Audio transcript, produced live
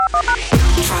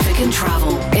Traffic and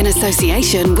travel in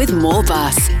association with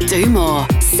Moorebus. Do more,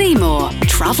 see more,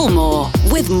 travel more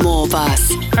with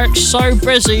Moorebus. It's so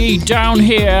busy down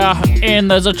here, and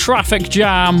there's a traffic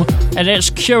jam, and it's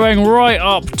queuing right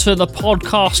up to the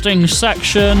podcasting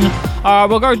section.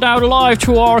 We'll go down live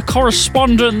to our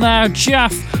correspondent there,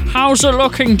 Jeff. How's it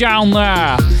looking down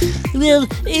there? Well,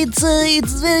 it's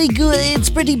very good. It's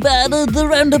pretty bad. The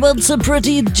roundabouts are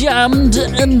pretty jammed,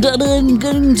 and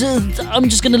I'm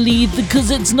just gonna leave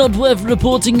because it's not worth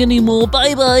reporting anymore.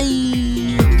 Bye bye.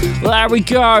 There we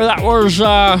go. That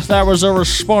was a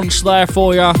response there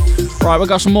for you. Right, we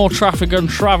got some more traffic and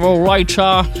travel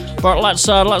later, but let's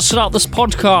start this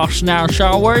podcast now,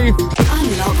 shall we? Unlock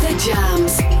the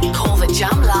jams. Call the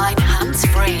jam line hands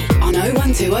free on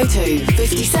 01202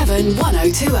 57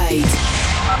 1028.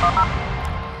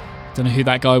 Don't know who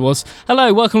that guy was.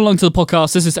 Hello, welcome along to the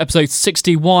podcast. This is episode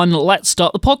 61. Let's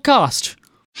start the podcast.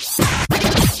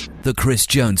 The Chris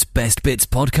Jones Best Bits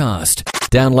Podcast.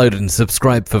 Download and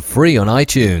subscribe for free on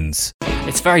iTunes.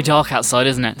 It's very dark outside,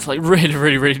 isn't it? It's like really,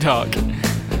 really, really dark.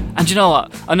 And you know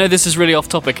what? I know this is really off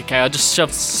topic, okay? I just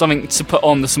shoved something to put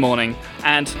on this morning,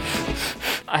 and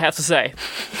I have to say,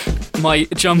 my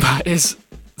jumper is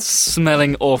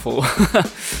smelling awful.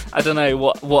 I don't know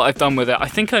what I've done with it. I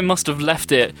think I must have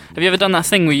left it. Have you ever done that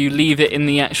thing where you leave it in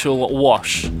the actual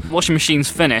washing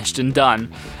machine's finished and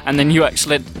done, and then you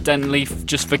accidentally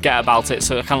just forget about it,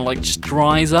 so it kind of like just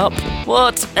dries up?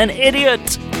 What an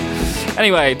idiot!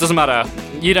 Anyway, it doesn't matter.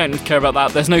 You don't care about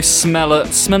that. There's no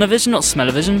smell-o-vision.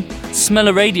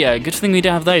 Smell-o-radio. Good thing we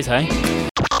don't have those, hey?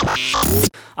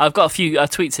 I've got a few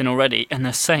tweets in already, and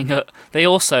they're saying that they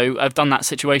also have done that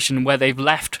situation where they've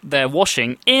left their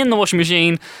washing in the washing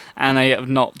machine, and they have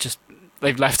not just,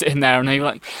 they've left it in there, and they're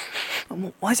like,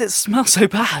 why does it smell so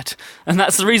bad? And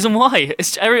that's the reason why.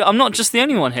 I'm not just the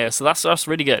only one here, so that's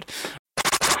really good.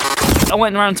 I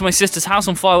went around to my sister's house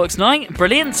on fireworks night.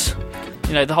 Brilliant.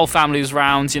 You know, the whole family was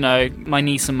round, you know, my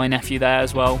niece and my nephew there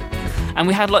as well. And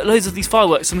we had like loads of these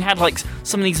fireworks, and we had like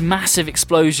some of these massive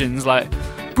explosions, like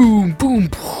boom, boom,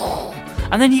 boom.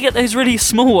 And then you get those really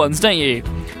small ones, don't you?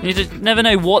 You just never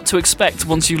know what to expect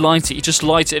once you light it. You just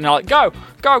light it and you're like, go,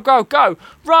 go, go, go,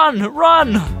 run,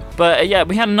 run. But yeah,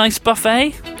 we had a nice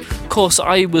buffet. Of course,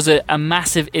 I was a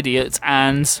massive idiot,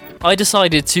 and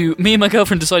me and my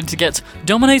girlfriend decided to get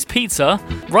Domino's pizza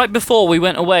right before we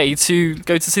went away to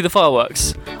go to see the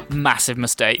fireworks. Massive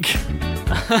mistake.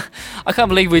 I can't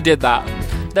believe we did that.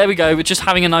 There we go, we're just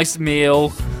having a nice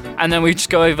meal, and then we just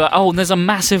go over, oh, and there's a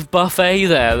massive buffet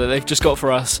there that they've just got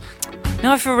for us.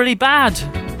 Now I feel really bad.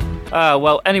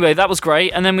 Well, anyway, that was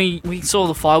great, and then we saw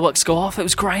the fireworks go off. It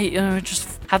was great, you know,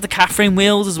 just had the Catherine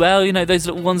wheels as well, you know, those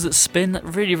little ones that spin.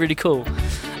 Really, really cool.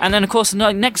 And then, of course,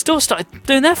 next door started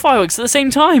doing their fireworks at the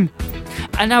same time.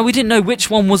 And now we didn't know which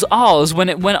one was ours when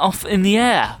it went off in the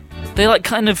air. They like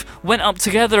kind of went up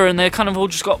together, and they kind of all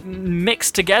just got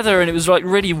mixed together, and it was like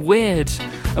really weird.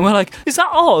 And we're like, is that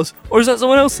ours or is that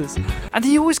someone else's? And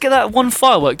then you always get that one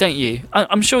firework, don't you?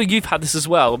 I'm sure you've had this as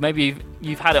well. Maybe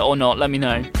you've had it or not, let me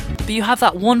know. But you have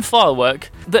that one firework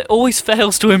that always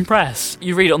fails to impress.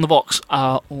 You read it on the box.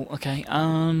 Okay,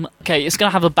 it's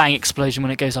gonna have a bang explosion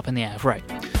when it goes up in the air, right?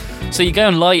 So you go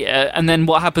and light it, and then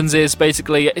what happens is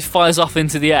basically it fires off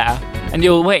into the air, and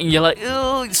you're waiting, you're like,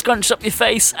 oh, you scrunch up your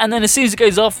face, and then as soon as it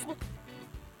goes off,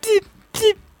 beep,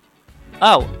 beep.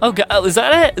 Oh, okay, is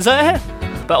that it?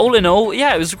 But all in all,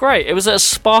 yeah, it was great. It was a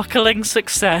sparkling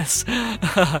success.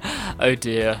 Oh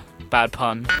dear, bad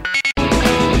pun.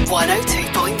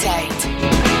 102.8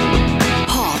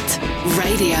 Hot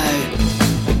Radio.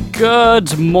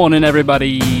 Good morning,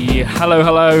 everybody.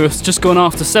 Hello. It's just gone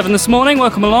after 7 this morning.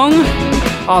 Welcome along.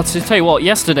 To tell you what,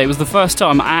 yesterday was the first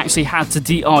time I actually had to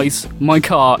de-ice my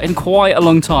car in quite a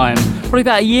long time. Probably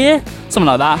about a year, something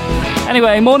like that.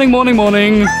 Anyway,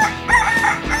 morning.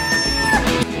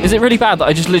 Is it really bad that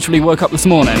I just literally woke up this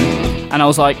morning and I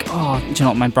was like, oh, do you know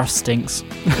what, my breath stinks.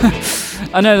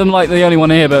 I know I'm like the only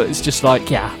one here, but it's just like,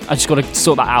 yeah, I just got to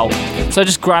sort that out. So I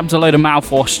just grabbed a load of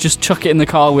mouthwash, just chuck it in the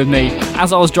car with me.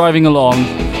 As I was driving along,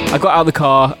 I got out of the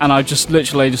car and I just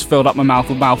literally just filled up my mouth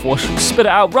with mouthwash. Spit it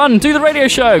out, run, do the radio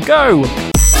show, go!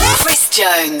 Chris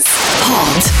Jones,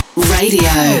 Hot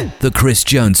Radio. The Chris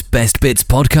Jones Best Bits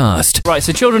Podcast. Right,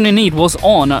 so Children in Need was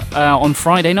on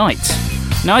Friday night.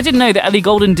 Now, I didn't know that Ellie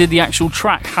Goulding did the actual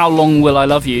track, How Long Will I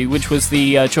Love You, which was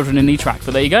the Children in Need track,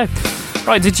 but there you go.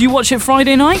 Right, did you watch it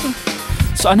Friday night?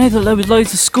 So I know that there were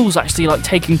loads of schools actually like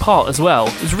taking part as well.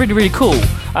 It was really, really cool.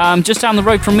 Just down the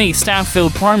road from me,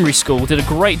 Stanfield Primary School did a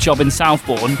great job in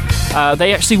Southbourne.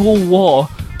 They actually all wore,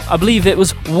 I believe it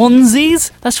was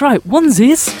onesies. That's right,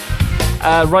 onesies.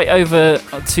 right over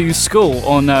to school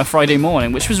on Friday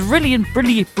morning, which was really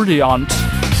brilliant.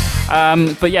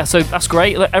 But yeah, so that's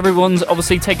great. Everyone's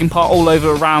obviously taking part all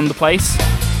over around the place.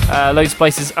 Loads of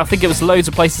places. I think it was loads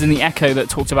of places in the Echo that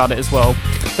talked about it as well.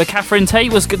 But Catherine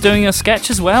Tate was doing a sketch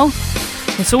as well.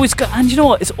 It's always good. And you know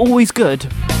what? It's always good.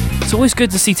 It's always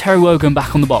good to see Terry Wogan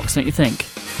back on the box, don't you think?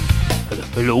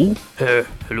 Hello?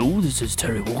 Hello, this is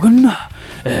Terry Wogan.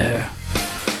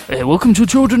 Welcome to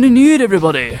Children in Need,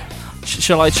 everybody.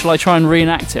 Shall I try and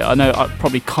reenact it? I know I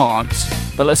probably can't,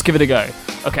 but let's give it a go.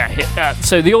 Okay,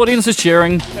 so the audience is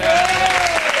cheering.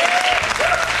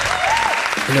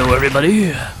 Hello,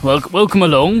 everybody. Welcome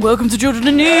along. Welcome to Children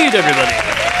in Need, everybody.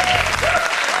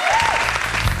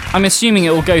 I'm assuming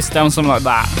it will go down something like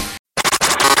that.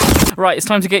 Right, it's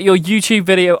time to get your YouTube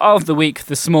video of the week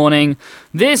this morning.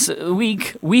 This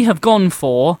week, we have gone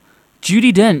for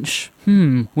Judi Dench.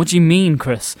 What do you mean,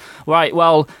 Chris? Right,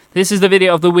 well, this is the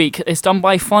video of the week. It's done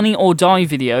by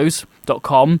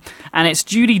FunnyOrDieVideos.com, and it's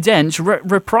Judi Dench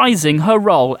reprising her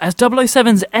role as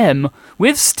 007's M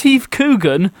with Steve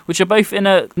Coogan, which are both in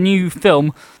a new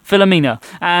film, Philomena.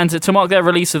 And to mark their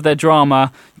release of their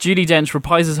drama, Judi Dench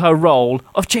reprises her role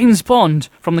of James Bond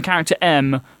from the character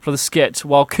M for the skit,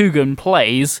 while Coogan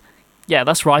plays... Yeah,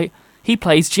 that's right. He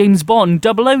plays James Bond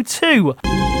 002.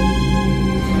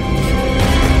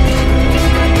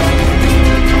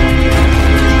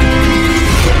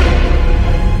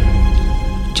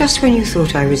 Just when you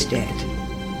thought I was dead.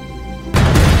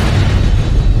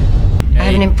 I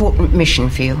have an important mission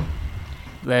for you.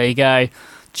 There you go.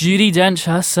 Judi Dench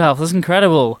herself. That's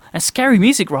incredible. And scary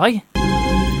music, right?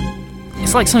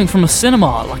 It's like something from a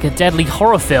cinema, like a deadly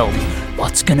horror film.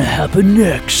 What's gonna happen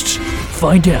next?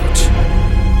 Find out.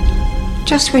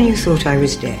 Just when you thought I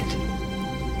was dead.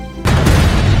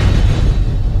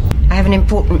 I have an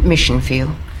important mission for you.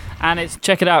 And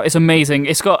check it out, it's amazing.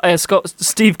 It's got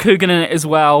Steve Coogan in it as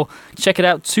well. Check it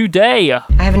out today. I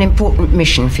have an important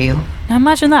mission for you. Now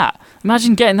imagine that.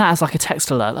 Imagine getting that as like a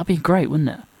text alert. That'd be great, wouldn't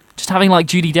it? Just having like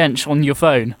Judi Dench on your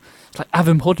phone. It's like, I have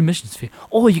important missions for you.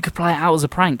 Or you could play it out as a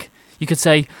prank. You could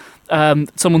say,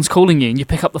 someone's calling you and you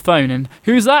pick up the phone and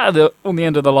who's that on the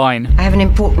end of the line? I have an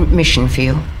important mission for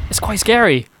you. It's quite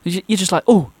scary. You're just like,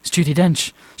 oh, it's Judi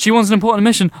Dench. She wants an important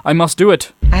mission. I must do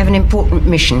it. I have an important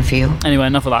mission for you. Anyway,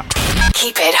 enough of that.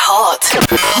 Keep it hot.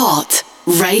 Hot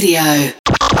radio.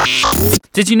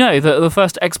 Did you know that the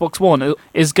first Xbox One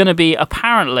is going to be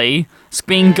apparently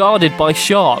being guarded by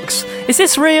sharks? Is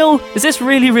this real? Is this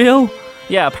really real?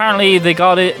 Yeah, apparently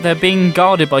they're being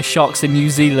guarded by sharks in New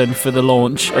Zealand for the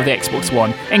launch of the Xbox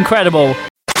One. Incredible.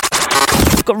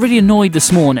 I got really annoyed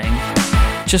this morning.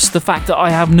 Just the fact that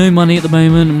I have no money at the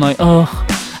moment. I'm like, oh.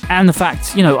 And the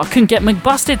fact, I couldn't get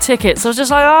McBusted tickets. I was just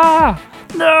like,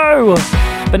 no.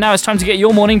 But now it's time to get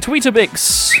your morning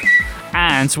Tweetabix.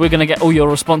 And we're going to get all your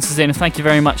responses in. Thank you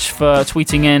very much for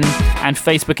tweeting in and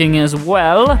Facebooking as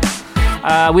well.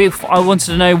 I wanted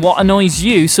to know what annoys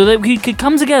you so that we could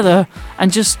come together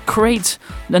and just create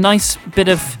a nice bit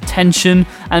of tension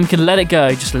and we can let it go.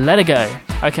 Just let it go.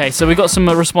 Okay, so we've got some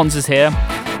responses here.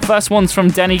 First one's from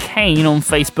Denny Kane on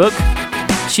Facebook.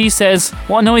 She says,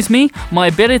 what annoys me? My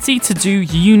ability to do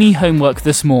uni homework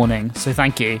this morning. So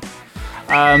thank you.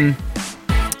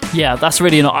 Yeah, that's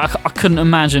really I couldn't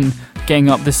imagine getting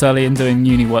up this early and doing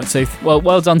uni work. So,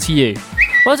 well done to you.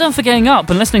 Well done for getting up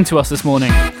and listening to us this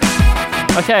morning.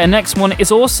 Okay, next one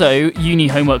is also uni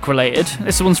homework related.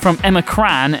 This one's from Emma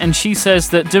Cran, and she says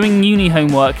that doing uni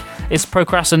homework is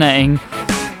procrastinating.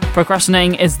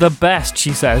 Procrastinating is the best,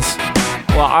 she says.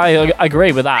 Well, I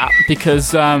agree with that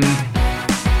because,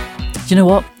 you know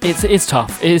what? It's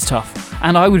tough. It is tough.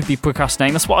 And I would be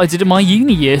procrastinating. That's what I did in my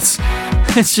uni years.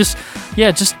 It's just,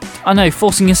 I know,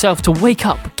 forcing yourself to wake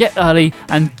up, get early,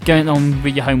 and going on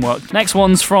with your homework. Next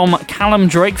one's from Callum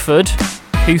Drakeford,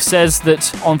 who says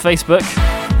that on Facebook,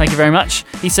 thank you very much,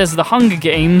 he says the Hunger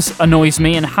Games annoys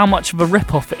me and how much of a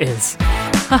rip-off it is.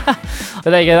 But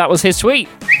there you go, that was his tweet.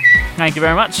 Thank you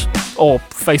very much. Or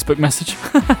Facebook message.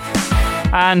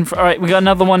 And, alright, we got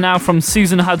another one now from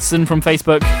Susan Hudson from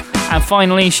Facebook. And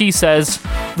finally, she says,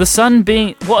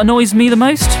 what annoys me the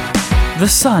most? The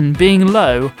sun being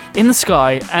low in the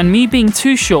sky and me being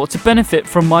too short to benefit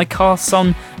from my car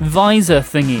sun visor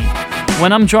thingy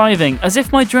when I'm driving, as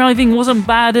if my driving wasn't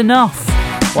bad enough.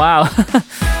 Wow.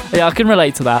 Yeah, I can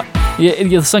relate to that. Yeah,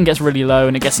 the sun gets really low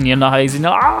and it gets in your eyes and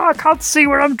I can't see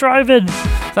where I'm driving.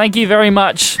 Thank you very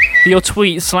much for your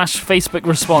tweet/Facebook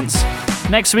response.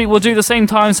 Next week we'll do the same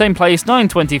time, same place,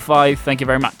 9:25. Thank you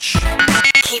very much.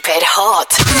 Keep it hot.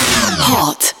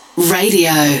 Hot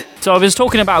radio. So I was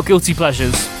talking about guilty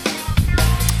pleasures,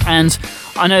 and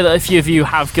I know that a few of you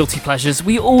have guilty pleasures.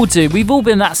 We all do. We've all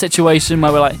been in that situation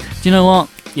where we're like, do you know what?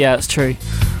 Yeah, it's true.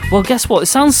 Well, guess what? It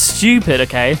sounds stupid,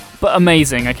 okay? But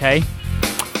amazing, okay?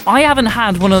 I haven't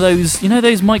had one of those, you know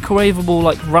those microwavable,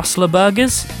 like, Rustler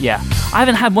burgers? Yeah. I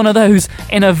haven't had one of those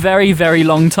in a very, very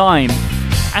long time.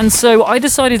 And so I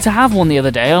decided to have one the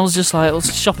other day. I was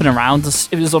shopping around.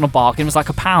 It was on a bargain. It was like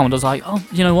 £1. I was like, oh,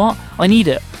 you know what? I need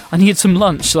it. I need some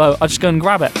lunch, so I'll just go and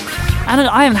grab it. And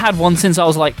I haven't had one since I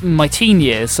was like in my teen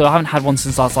years, so I haven't had one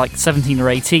since I was like 17 or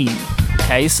 18.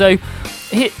 Okay, so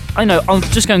I know, I'll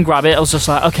just go and grab it. I was just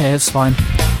like, okay, it's fine.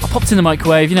 I popped in the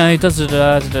microwave, you know,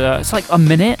 it's like a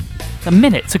minute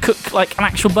to cook like an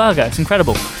actual burger. It's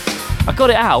incredible. I got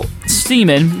it out,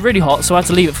 steaming, really hot, so I had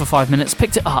to leave it for 5 minutes,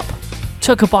 picked it up,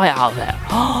 took a bite out of it.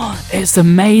 Oh, it's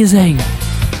amazing.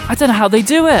 I don't know how they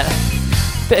do it.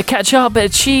 Bit of ketchup, bit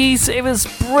of cheese, it was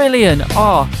brilliant.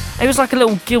 Oh, it was like a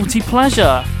little guilty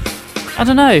pleasure. I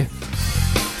don't know.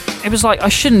 It was like, I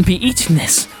shouldn't be eating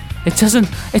this.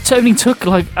 It only took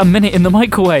like a minute in the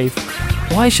microwave.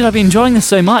 Why should I be enjoying this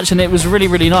so much? And it was really,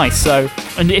 really nice. So,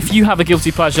 and if you have a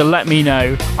guilty pleasure, let me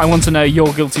know. I want to know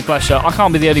your guilty pleasure. I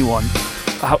can't be the only one.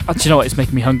 Do you know what? It's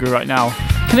making me hungry right now.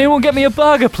 Can anyone get me a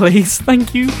burger, please?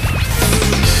 Thank you.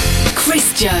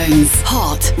 Chris Jones,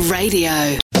 Hot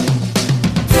Radio.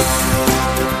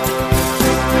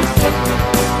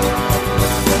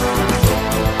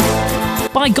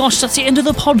 By gosh, that's the end of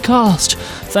the podcast.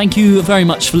 Thank you very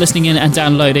much for listening in and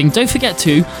downloading. Don't forget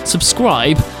to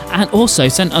subscribe and also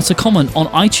send us a comment on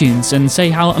iTunes and say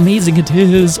how amazing it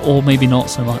is, or maybe not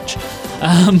so much.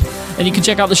 And you can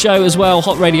check out the show as well,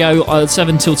 Hot Radio,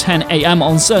 7 till 10 a.m.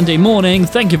 on Sunday morning.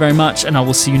 Thank you very much, and I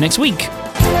will see you next week.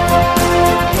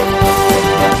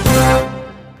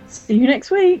 See you next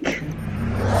week.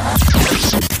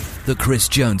 The Chris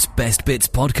Jones Best Bits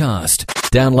Podcast.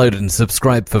 Download and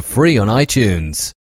subscribe for free on iTunes.